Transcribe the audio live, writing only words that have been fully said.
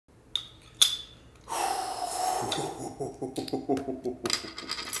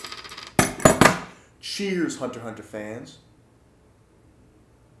Cheers, Hunter x Hunter fans.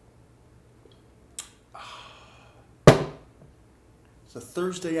 It's a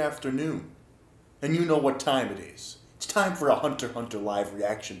Thursday afternoon, and you know what time it is. It's time for a Hunter x Hunter live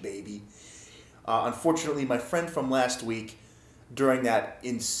reaction, baby. Unfortunately, my friend from last week, during that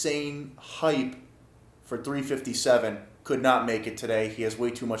insane hype for 357, could not make it today. He has way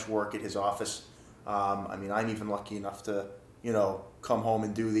too much work at his office. I mean, I'm even lucky enough to, come home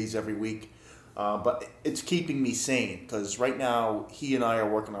and do these every week. But it's keeping me sane, because right now, he and I are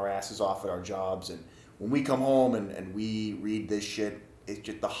working our asses off at our jobs, and when we come home and we read this shit, it's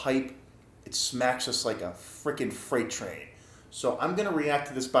just the hype, it smacks us like a freaking freight train. So I'm going to react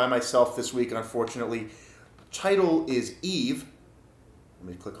to this by myself this week, unfortunately. Title is Eve. Let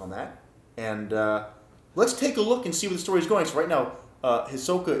me click on that. And let's take a look and see where the story is going. So right now,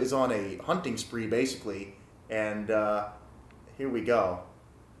 Hisoka is on a hunting spree, basically. And here we go.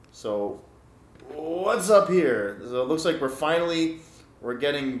 So what's up here? So it looks like we're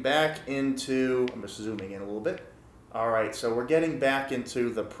getting back into... I'm just zooming in a little bit. All right, so we're getting back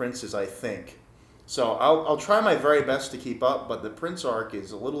into the princes, I think. So I'll try my very best to keep up, but the Prince arc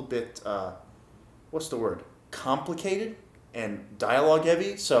is a little bit, what's the word? Complicated and dialogue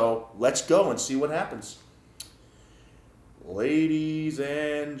heavy. So let's go and see what happens. Ladies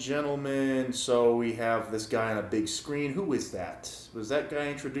and gentlemen, so we have this guy on a big screen. Who is that? Was that guy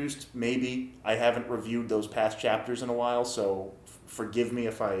introduced? Maybe. I haven't reviewed those past chapters in a while, so forgive me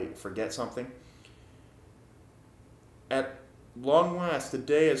if I forget something. At long last, the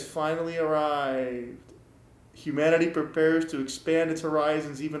day has finally arrived. Humanity prepares to expand its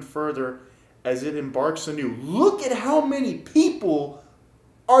horizons even further as it embarks anew. Look at how many people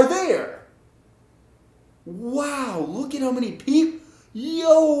are there. Wow, look at how many people.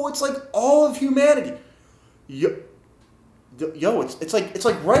 Yo, it's like all of humanity. Yo, it's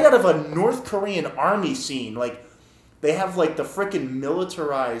like right out of a North Korean army scene. Like, they have like the frickin'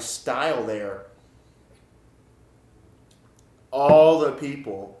 militarized style there. All the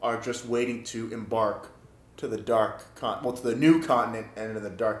people are just waiting to embark to the to the new continent and to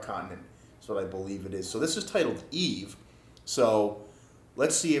the dark continent. That's what I believe it is. So this is titled Eve. So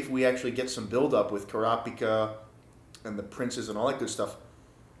let's see if we actually get some build-up with Kurapika and the princes and all that good stuff.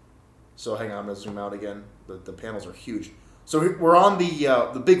 So hang on, I'm going to zoom out again. The panels are huge. So we're on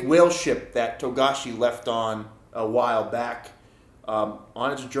the big whale ship that Togashi left on a while back.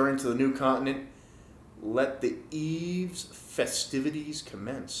 On its journey to the new continent. Let the Eve's festivities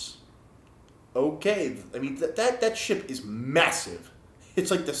commence. Okay, I mean, that ship is massive.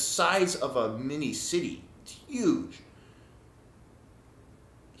 It's like the size of a mini city. It's huge.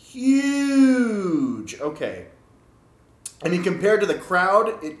 Huge. Okay. I mean, compared to the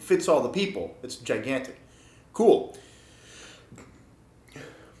crowd, it fits all the people. It's gigantic. Cool.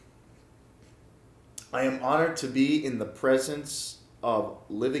 I am honored to be in the presence of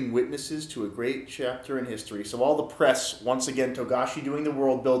living witnesses to a great chapter in history. So all the press, once again, Togashi doing the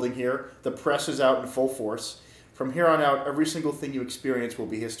world building here. The press is out in full force. From here on out, every single thing you experience will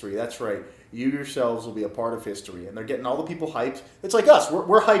be history. That's right. You yourselves will be a part of history. And they're getting all the people hyped. It's like us.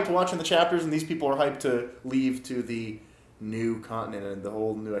 We're hyped watching the chapters, and these people are hyped to leave to the new continent and the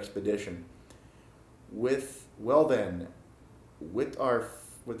whole new expedition. Without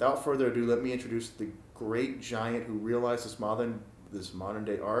further ado, let me introduce the great giant who realized this modern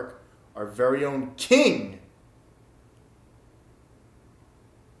day arc, our very own king,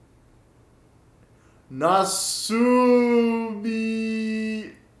 Nasubi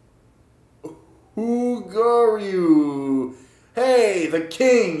Ugaryu. Hey, the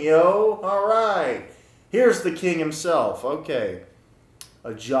king, yo. All right. Here's the king himself. Okay.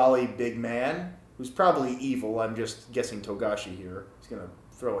 A jolly big man who's probably evil. I'm just guessing Togashi here. He's going to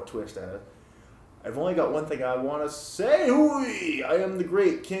throw a twist at it. I've only got one thing I want to say. Hui! I am the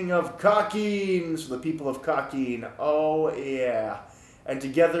great king of Kakin. So the people of Kakin. Oh, yeah. And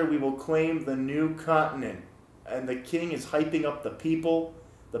together we will claim the new continent. And the king is hyping up the people.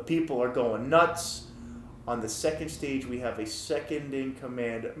 The people are going nuts. On the second stage, we have a second in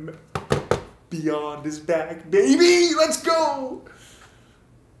command. Beyond is back, baby! Let's go!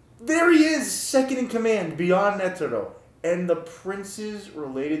 There he is, second in command, Beyond Netero. And the princes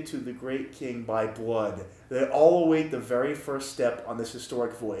related to the great king by blood. They all await the very first step on this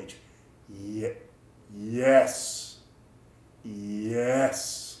historic voyage. Yes.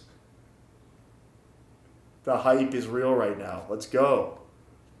 Yes. The hype is real right now. Let's go.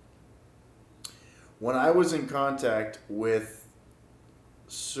 When I was in contact with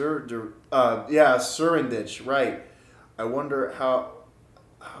Surindich, right. I wonder how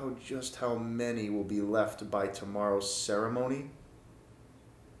just how many will be left by tomorrow's ceremony?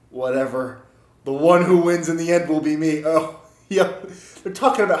 Whatever. The one who wins in the end will be me. Oh, yeah. They're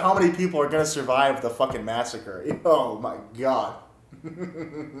talking about how many people are going to survive the fucking massacre. Oh, my God.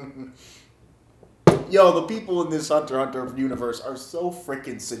 Yo, the people in this Hunter x Hunter universe are so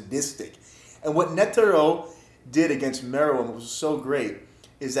freaking sadistic. And what Netero did against Meruem was so great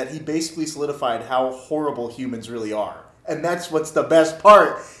is that he basically solidified how horrible humans really are. And that's what's the best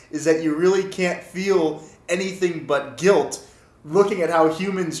part, is that you really can't feel anything but guilt looking at how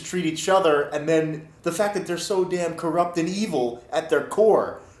humans treat each other, and then the fact that they're so damn corrupt and evil at their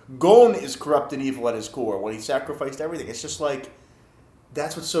core. Gon is corrupt and evil at his core when he sacrificed everything. It's just like,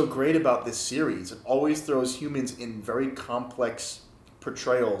 that's what's so great about this series. It always throws humans in very complex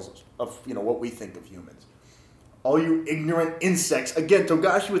portrayals of, you know, what we think of humans. All you ignorant insects. Again,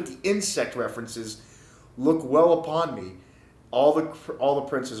 Togashi with the insect references. Look well upon me. All the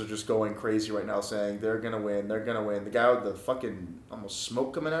princes are just going crazy right now, saying they're gonna win, they're gonna win. The guy with the fucking almost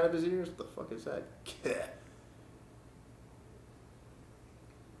smoke coming out of his ears. What the fuck is that?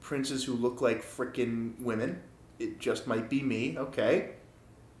 Princes who look like frickin' women. It just might be me. Okay.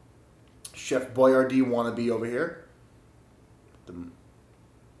 Chef Boyardee wannabe over here.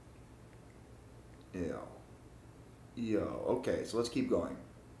 Yo. Okay, so let's keep going.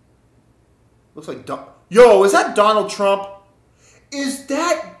 Looks like Yo, is that Donald Trump? Is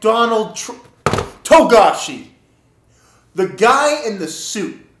that Donald Trump? Togashi! The guy in the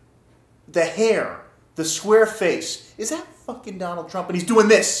suit, the hair, the square face. Is that fucking Donald Trump? And he's doing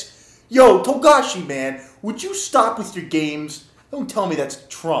this. Yo, Togashi, man, would you stop with your games? Don't tell me that's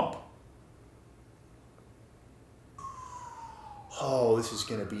Trump. Oh, this is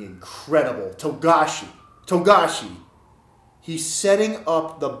going to be incredible. Togashi. He's setting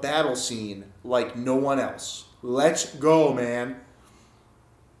up the battle scene like no one else. Let's go, man.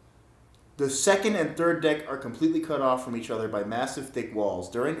 The second and third deck are completely cut off from each other by massive thick walls.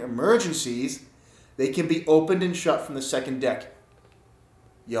 During emergencies, they can be opened and shut from the second deck.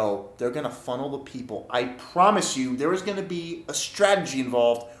 Yo, they're going to funnel the people. I promise you, there is going to be a strategy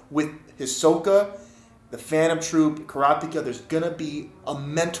involved with Hisoka, the Phantom Troop, Kurapika. There's going to be a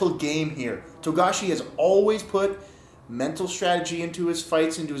mental game here. Togashi has always put mental strategy into his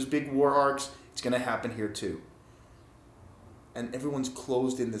fights, into his big war arcs. It's going to happen here too. And everyone's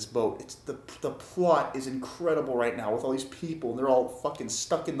closed in this boat. It's the plot is incredible right now with all these people. And they're all fucking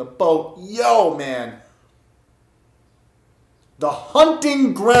stuck in the boat. Yo, man. The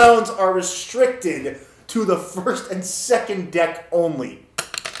hunting grounds are restricted to the first and second deck only.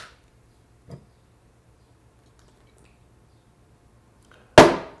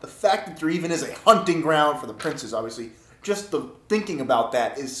 The fact that there even is a hunting ground for the princes, obviously, just the thinking about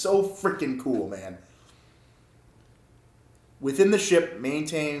that is so freaking cool, man. Within the ship,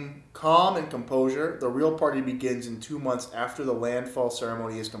 maintain calm and composure. The real party begins in 2 months after the landfall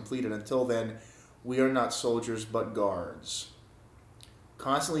ceremony is completed. Until then, we are not soldiers but guards.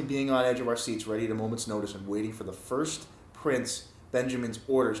 Constantly being on edge of our seats, ready at a moment's notice and waiting for the first Prince Benjamin's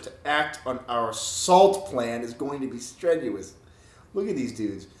orders to act on our assault plan is going to be strenuous. Look at these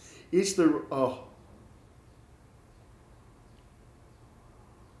dudes. Each the... Oh.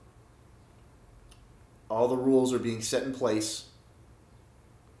 All the rules are being set in place.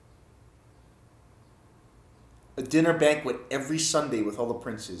 A dinner banquet every Sunday with all the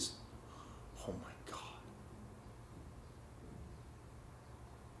princes. Oh my God.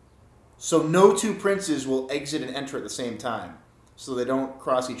 So no two princes will exit and enter at the same time, so they don't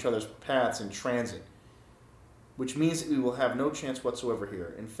cross each other's paths in transit. Which means that we will have no chance whatsoever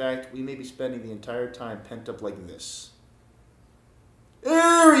here. In fact, we may be spending the entire time pent up like this.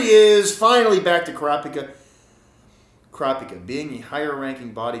 There he is! Finally back to Kurapika. Kurapika, being a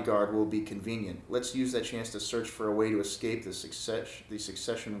higher-ranking bodyguard will be convenient. Let's use that chance to search for a way to escape the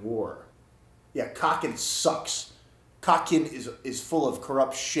succession war. Yeah, Kakin sucks. Kakin is full of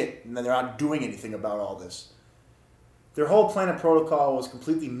corrupt shit, and they're not doing anything about all this. Their whole plan and protocol was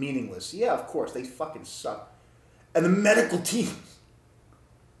completely meaningless. Yeah, of course, they fucking suck. And the medical team...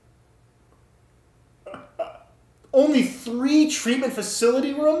 Only 3 treatment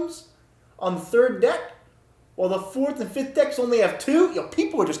facility rooms on the third deck, while the fourth and fifth decks only have 2. Yo,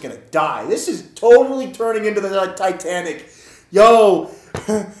 people are just gonna die. This is totally turning into the Titanic. Yo,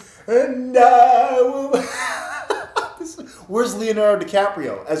 no. Where's Leonardo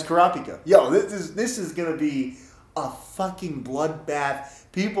DiCaprio as Kurapika? Yo, this is gonna be a fucking bloodbath.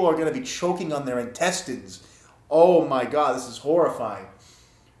 People are gonna be choking on their intestines. Oh my God, this is horrifying.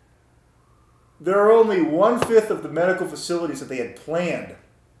 There are only 1/5 of the medical facilities that they had planned.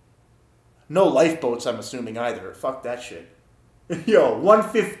 No lifeboats, I'm assuming, either. Fuck that shit. Yo,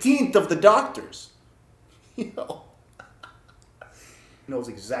 1/15 of the doctors. Yo. Knows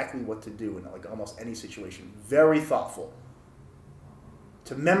exactly what to do in like almost any situation. Very thoughtful.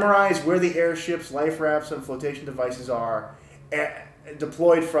 To memorize where the airships, life rafts, and flotation devices are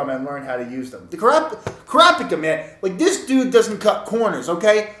deployed from and learn how to use them. The Kurapika, man, like this dude doesn't cut corners,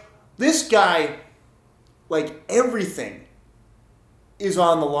 okay? This guy, like everything is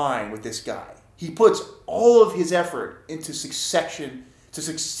on the line with this guy. He puts all of his effort into succeeding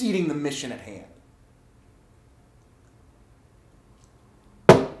the mission at hand.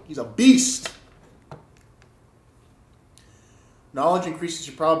 He's a beast. Knowledge increases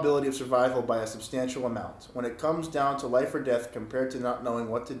your probability of survival by a substantial amount. When it comes down to life or death compared to not knowing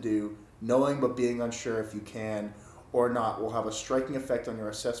what to do, knowing but being unsure if you can or not will have a striking effect on your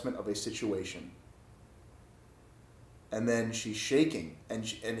assessment of a situation. And then she's shaking, and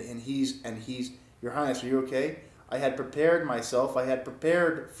he's, Your Highness, are you okay? I had prepared myself. I had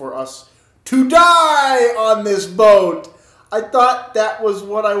prepared for us to die on this boat. I thought that was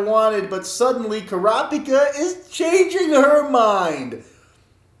what I wanted, but suddenly Kurapika is changing her mind.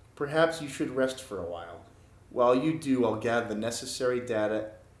 Perhaps you should rest for a while. While you do, I'll gather the necessary data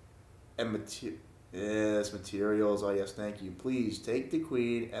and materials. Oh, yes, thank you. Please take the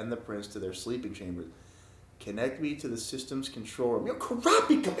queen and the prince to their sleeping chambers. Connect me to the system's control room. Yo,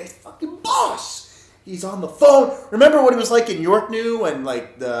 Kurapika, man, fucking boss. He's on the phone. Remember what he was like in York New and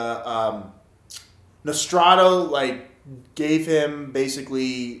like the Nostrato like gave him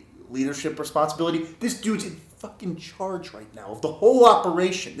basically leadership responsibility? This dude's in fucking charge right now of the whole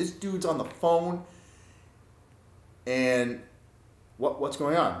operation. This dude's on the phone. And what's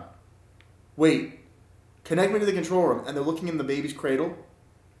going on? Wait, connect me to the control room. And they're looking in the baby's cradle.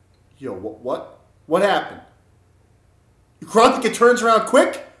 Yo, what? What happened? Kurapika turns around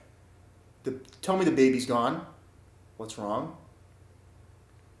quick. Tell me the baby's gone. What's wrong?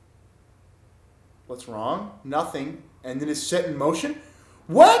 What's wrong? Nothing. And then it's set in motion?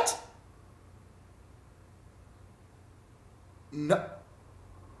 What? No.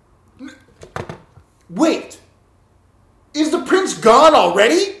 Wait. Is the prince gone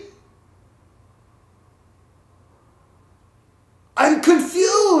already? I'm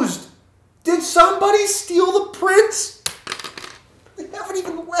confused. Did somebody steal the prince? They haven't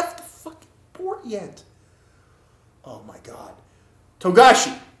even left the fucking port yet. Oh my god.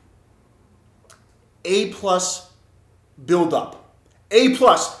 Togashi. A+ build up. A+.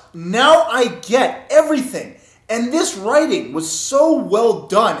 Now I get everything. And this writing was so well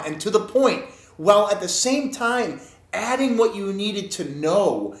done and to the point, while at the same time adding what you needed to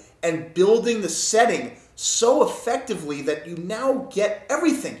know and building the setting so effectively that you now get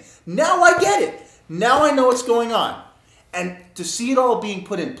everything. Now I get it. Now I know what's going on. And to see it all being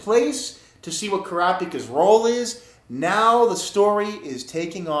put in place, to see what Kurapika's role is, now the story is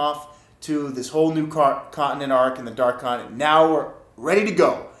taking off to this whole new continent arc in the Dark Continent. Now we're ready to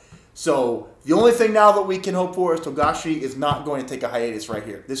go. So the only thing now that we can hope for is Togashi is not going to take a hiatus right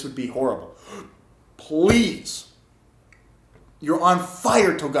here. This would be horrible. Please. You're on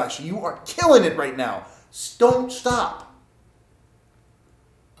fire, Togashi. You are killing it right now. Don't stop.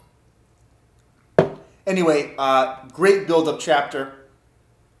 Anyway, great build-up chapter.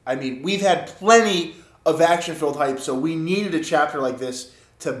 I mean, we've had plenty of action-filled hype, so we needed a chapter like this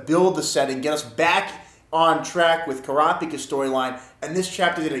to build the setting, get us back on track with Kurapika's storyline, and this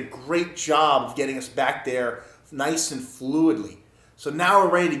chapter did a great job of getting us back there nice and fluidly. So now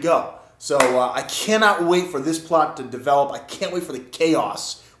we're ready to go. So I cannot wait for this plot to develop. I can't wait for the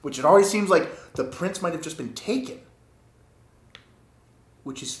chaos, which it already seems like the prince might have just been taken,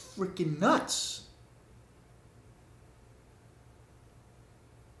 which is freaking nuts.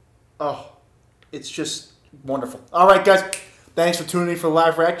 Oh, it's just wonderful. All right, guys. Thanks for tuning in for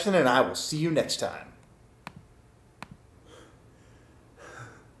live reaction, and I will see you next time.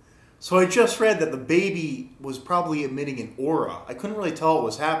 So I just read that the baby was probably emitting an aura. I couldn't really tell what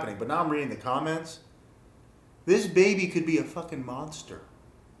was happening, but now I'm reading the comments. This baby could be a fucking monster.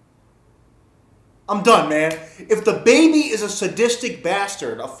 I'm done, man. If the baby is a sadistic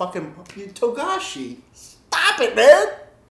bastard, a fucking Togashi, stop it, man.